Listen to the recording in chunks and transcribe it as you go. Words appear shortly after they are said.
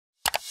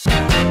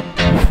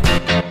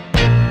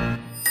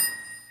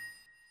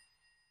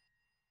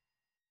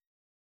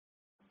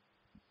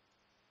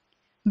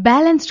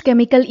Balanced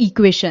chemical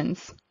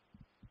equations.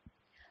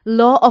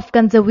 Law of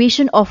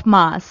conservation of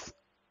mass.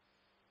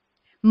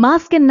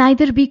 Mass can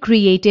neither be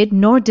created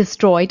nor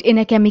destroyed in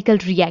a chemical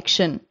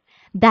reaction.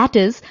 That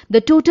is, the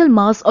total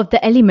mass of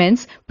the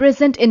elements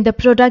present in the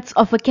products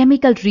of a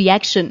chemical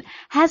reaction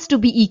has to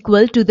be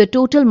equal to the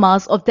total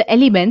mass of the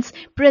elements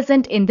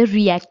present in the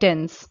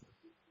reactants.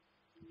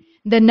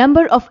 The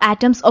number of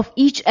atoms of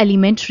each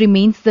element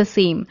remains the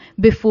same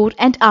before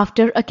and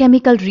after a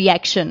chemical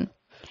reaction.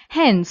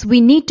 Hence,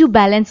 we need to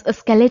balance a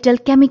skeletal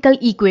chemical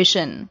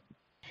equation.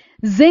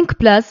 Zinc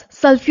plus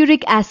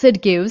sulfuric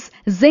acid gives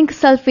zinc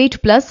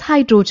sulfate plus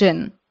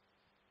hydrogen.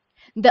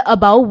 The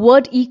above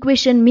word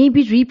equation may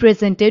be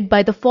represented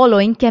by the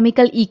following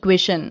chemical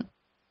equation.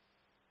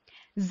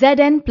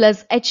 Zn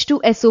plus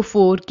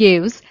H2SO4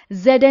 gives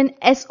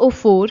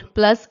ZnSO4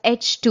 plus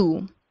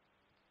H2.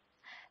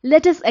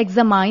 Let us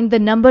examine the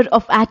number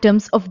of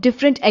atoms of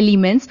different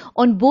elements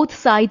on both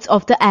sides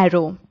of the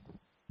arrow.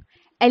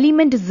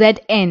 Element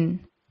Zn.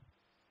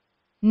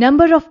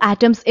 Number of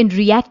atoms in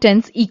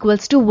reactants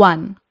equals to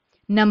 1.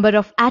 Number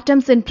of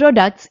atoms in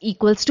products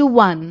equals to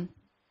 1.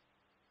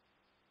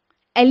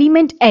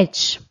 Element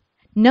H.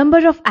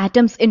 Number of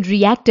atoms in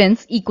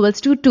reactants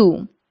equals to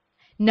 2.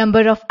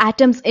 Number of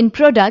atoms in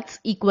products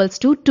equals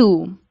to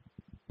 2.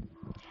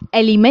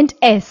 Element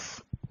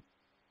S.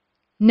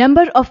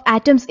 Number of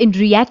atoms in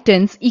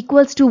reactants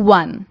equals to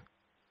 1.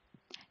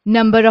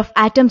 Number of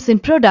atoms in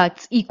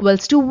products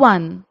equals to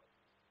 1.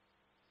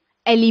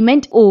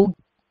 Element O.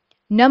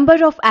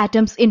 Number of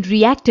atoms in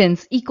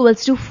reactants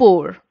equals to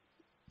 4.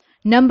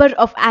 Number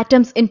of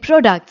atoms in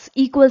products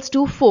equals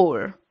to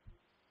 4.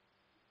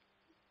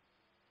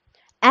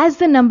 As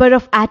the number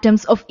of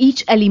atoms of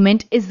each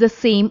element is the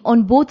same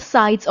on both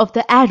sides of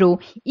the arrow,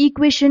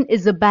 equation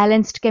is a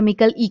balanced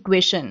chemical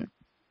equation.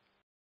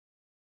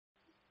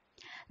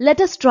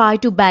 Let us try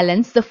to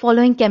balance the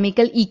following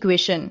chemical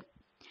equation.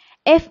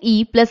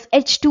 Fe plus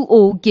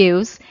H2O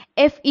gives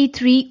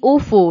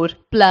Fe3O4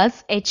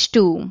 plus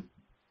H2.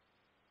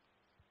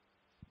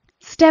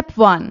 Step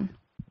 1.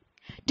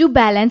 To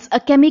balance a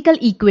chemical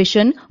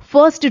equation,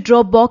 first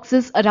draw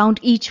boxes around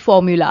each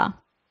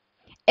formula.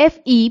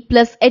 Fe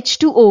plus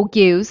H2O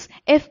gives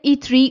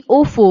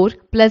Fe3O4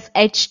 plus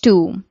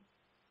H2.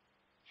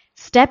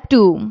 Step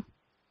 2.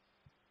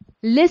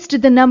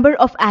 List the number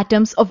of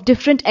atoms of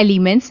different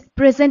elements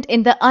present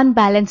in the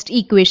unbalanced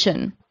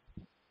equation.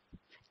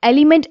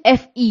 Element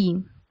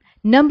Fe.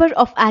 Number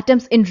of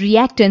atoms in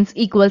reactants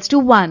equals to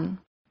 1.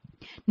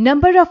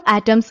 Number of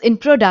atoms in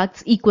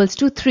products equals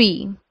to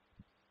 3.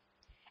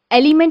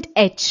 Element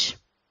H.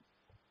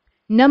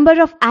 Number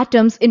of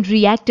atoms in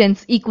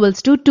reactants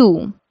equals to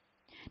 2.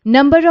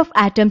 Number of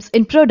atoms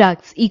in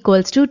products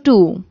equals to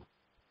 2.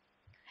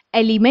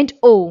 Element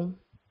O.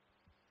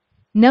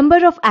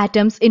 Number of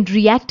atoms in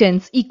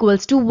reactants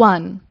equals to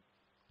 1.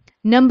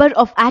 Number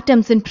of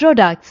atoms in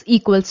products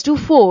equals to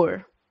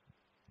 4.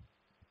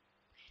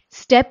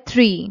 Step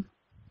 3.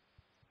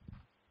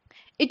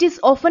 It is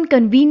often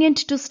convenient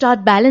to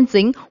start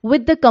balancing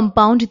with the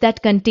compound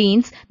that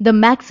contains the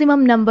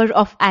maximum number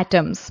of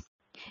atoms.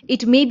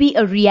 It may be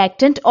a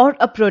reactant or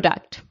a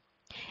product.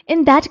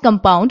 In that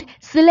compound,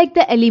 select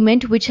the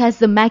element which has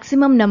the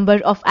maximum number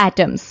of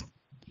atoms.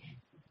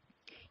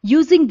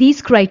 Using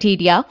these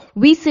criteria,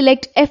 we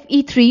select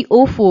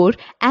Fe3O4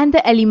 and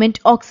the element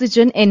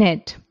oxygen in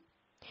it.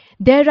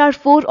 There are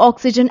 4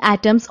 oxygen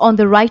atoms on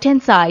the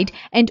right-hand side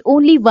and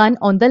only 1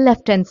 on the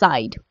left-hand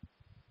side.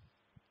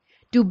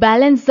 To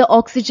balance the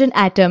oxygen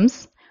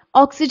atoms,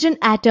 oxygen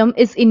atom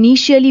is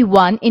initially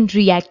 1 in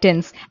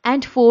reactants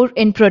and 4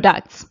 in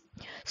products.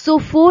 So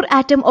 4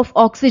 atoms of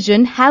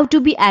oxygen have to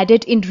be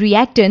added in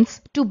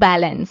reactants to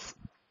balance.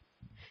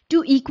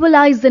 To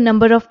equalize the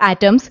number of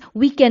atoms,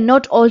 we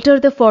cannot alter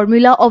the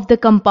formula of the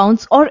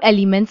compounds or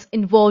elements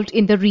involved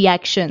in the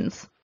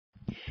reactions.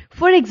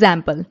 For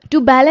example,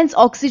 to balance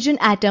oxygen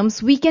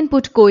atoms, we can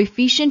put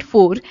coefficient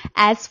 4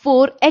 as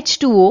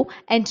 4H2O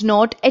and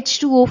not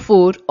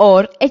H2O4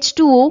 or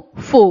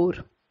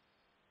H2O4.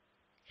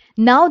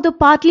 Now the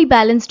partly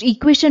balanced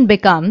equation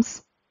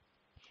becomes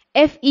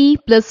Fe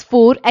plus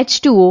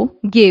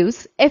 4H2O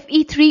gives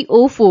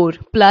Fe3O4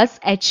 plus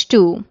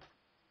H2.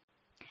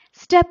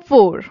 Step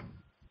 4.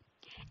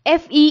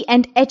 Fe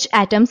and H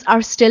atoms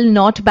are still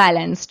not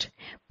balanced.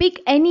 Pick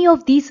any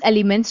of these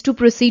elements to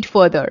proceed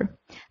further.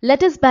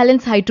 Let us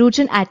balance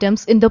hydrogen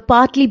atoms in the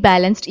partly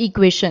balanced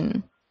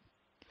equation.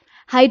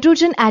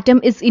 Hydrogen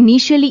atom is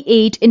initially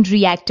 8 in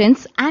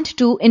reactants and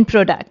 2 in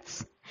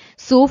products.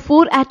 So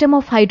 4 atoms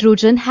of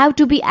hydrogen have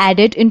to be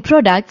added in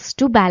products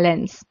to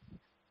balance.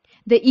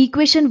 The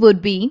equation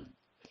would be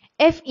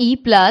Fe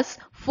plus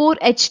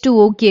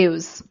 4H2O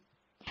gives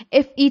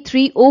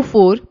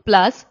Fe3O4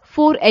 plus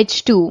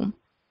 4H2.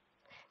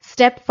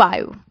 Step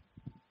 5.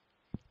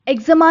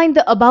 Examine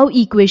the above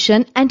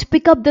equation and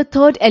pick up the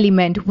third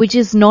element which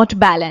is not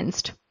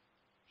balanced.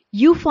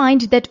 You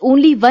find that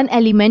only one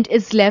element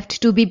is left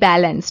to be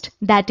balanced,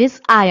 that is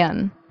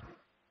iron.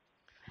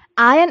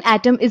 Iron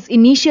atom is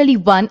initially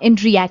 1 in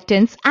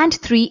reactants and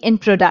 3 in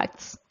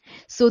products.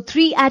 So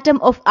 3 atoms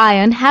of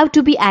iron have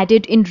to be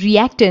added in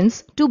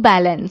reactants to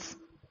balance.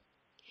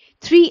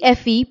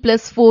 3Fe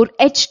plus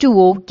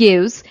 4H2O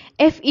gives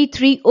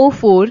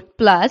Fe3O4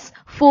 plus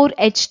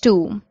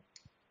 4H2.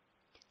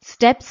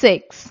 Step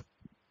 6.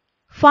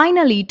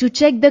 Finally, to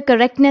check the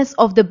correctness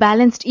of the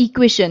balanced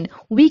equation,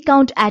 we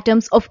count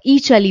atoms of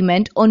each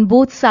element on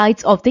both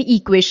sides of the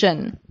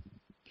equation.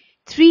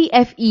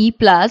 3Fe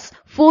plus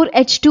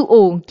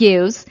 4H2O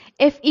gives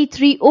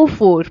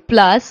Fe3O4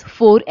 plus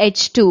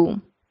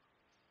 4H2.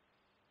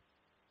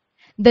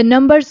 The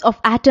numbers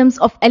of atoms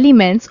of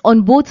elements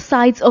on both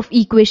sides of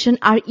equation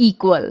are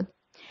equal.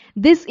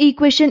 This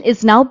equation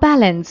is now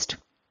balanced.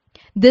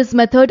 This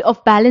method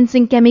of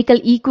balancing chemical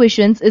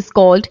equations is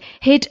called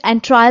hit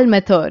and trial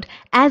method,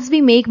 as we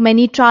make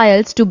many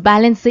trials to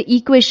balance the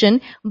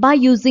equation by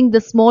using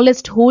the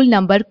smallest whole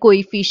number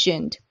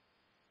coefficient.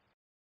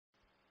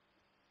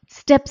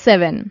 Step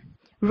 7.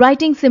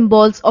 Writing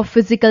symbols of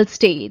physical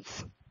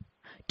states.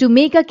 To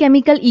make a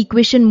chemical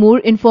equation more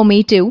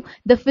informative,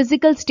 the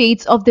physical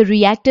states of the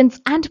reactants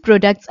and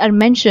products are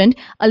mentioned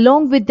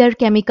along with their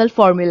chemical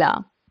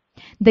formula.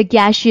 The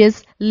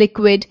gaseous,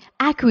 liquid,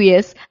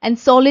 aqueous, and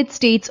solid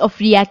states of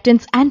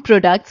reactants and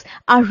products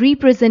are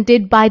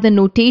represented by the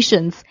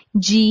notations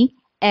G,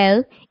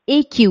 L,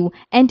 AQ,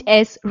 and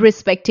S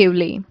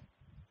respectively.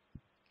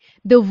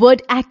 The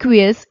word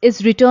aqueous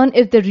is written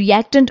if the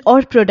reactant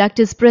or product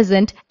is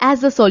present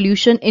as a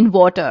solution in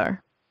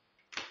water.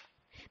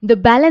 The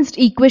balanced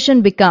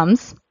equation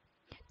becomes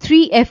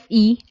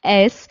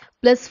 3FeS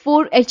plus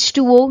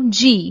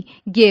 4H2OG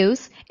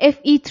gives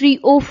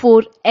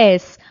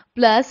Fe3O4S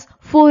plus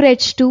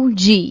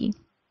 4H2G.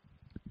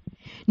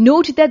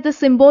 Note that the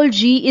symbol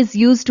G is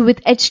used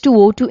with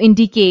H2O to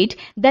indicate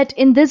that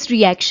in this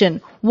reaction,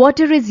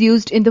 water is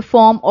used in the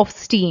form of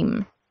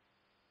steam.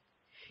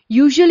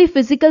 Usually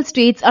physical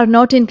states are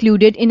not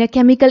included in a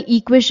chemical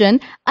equation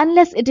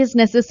unless it is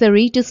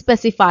necessary to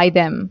specify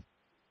them.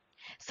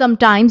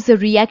 Sometimes the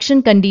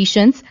reaction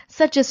conditions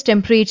such as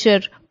temperature,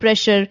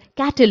 pressure,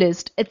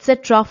 catalyst,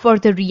 etc. for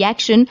the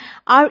reaction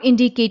are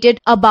indicated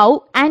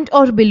above and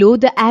or below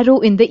the arrow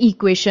in the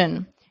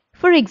equation.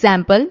 For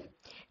example,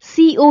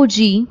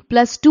 COG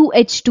plus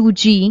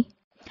 2H2G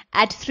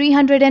at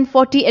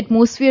 340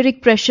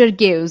 atmospheric pressure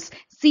gives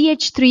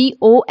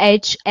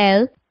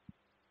CH3OHL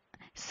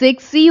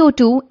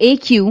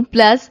 6CO2AQ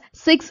plus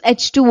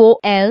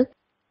 6H2OL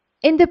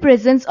in the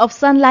presence of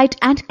sunlight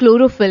and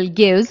chlorophyll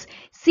gives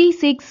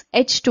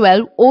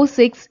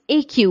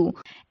C6H12O6AQ,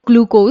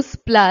 glucose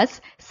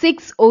plus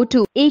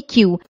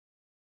 6O2AQ